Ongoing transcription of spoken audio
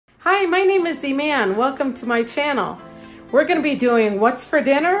Hi, my name is Eman. Welcome to my channel. We're going to be doing what's for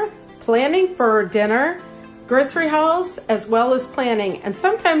dinner, planning for dinner, grocery hauls, as well as planning. And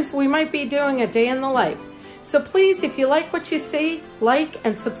sometimes we might be doing a day in the life. So please, if you like what you see, like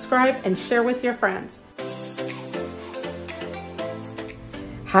and subscribe and share with your friends.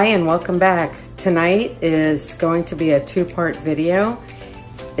 Hi and welcome back. Tonight is going to be a two-part video.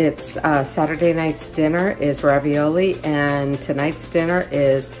 It's Saturday night's dinner is ravioli, and tonight's dinner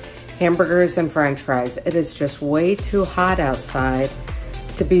is hamburgers and french fries. It is just way too hot outside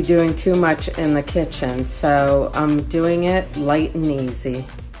to be doing too much in the kitchen, so I'm doing it light and easy.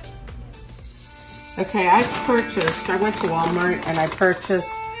 Okay, I went to Walmart and I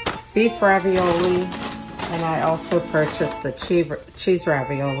purchased beef ravioli, and I also purchased the cheese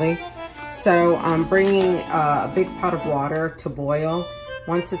ravioli. So I'm bringing a big pot of water to boil.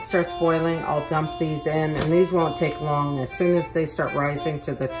 Once it starts boiling, I'll dump these in, and these won't take long. As soon as they start rising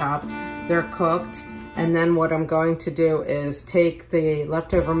to the top, they're cooked. And then what I'm going to do is take the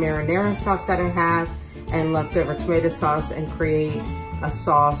leftover marinara sauce that I have and leftover tomato sauce and create a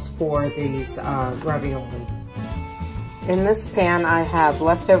sauce for these ravioli. In this pan, I have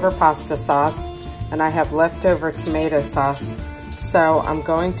leftover pasta sauce and I have leftover tomato sauce. So I'm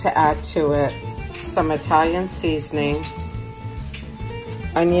going to add to it some Italian seasoning,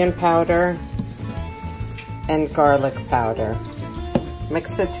 onion powder, and garlic powder.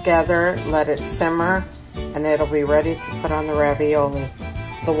 Mix it together, let it simmer, and it'll be ready to put on the ravioli.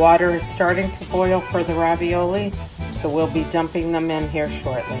 The water is starting to boil for the ravioli, so we'll be dumping them in here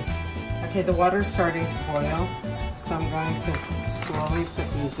shortly. Okay, the water's starting to boil, so I'm going to slowly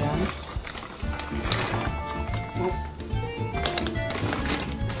put these in.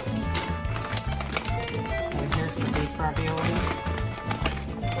 And here's the beef ravioli.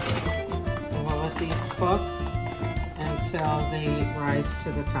 These cook until they rise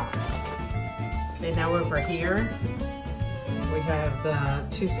to the top. Okay, now over here we have the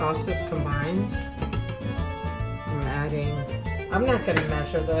two sauces combined. I'm not going to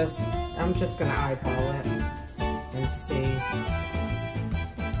measure this, I'm just going to eyeball it and see.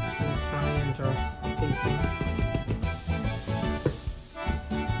 Some Italian dress seasoning.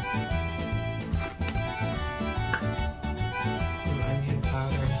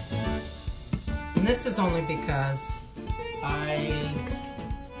 And this is only because I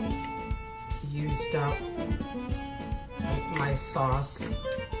used up my sauce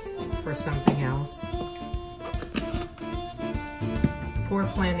for something else. Poor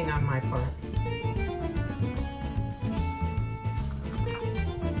planning on my part.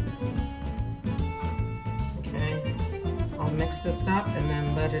 Okay, I'll mix this up and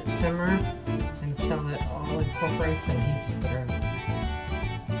then let it simmer until it all incorporates and heats through.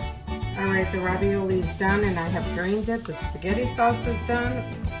 Alright, the ravioli is done and I have drained it. The spaghetti sauce is done.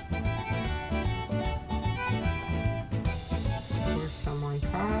 Pour some on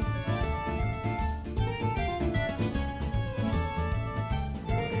top.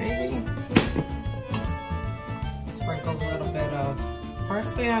 Alrighty. Sprinkle a little bit of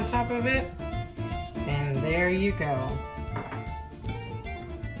parsley on top of it. And there you go.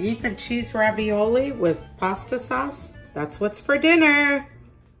 Beef and cheese ravioli with pasta sauce. That's what's for dinner.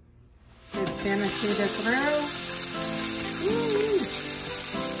 Finish it through.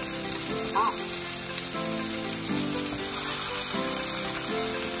 Hot.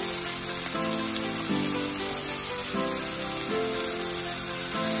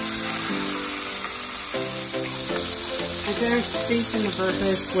 I'm going to season the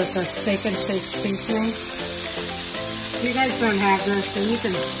burgers with a steak and shake seasoning. If you guys don't have this, then you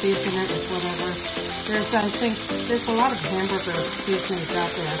can season it with whatever. I think there's a lot of hamburger seasonings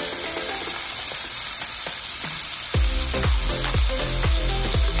out there.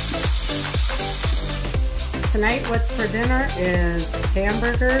 Tonight, what's for dinner is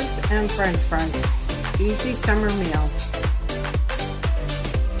hamburgers and french fries. Easy summer meal.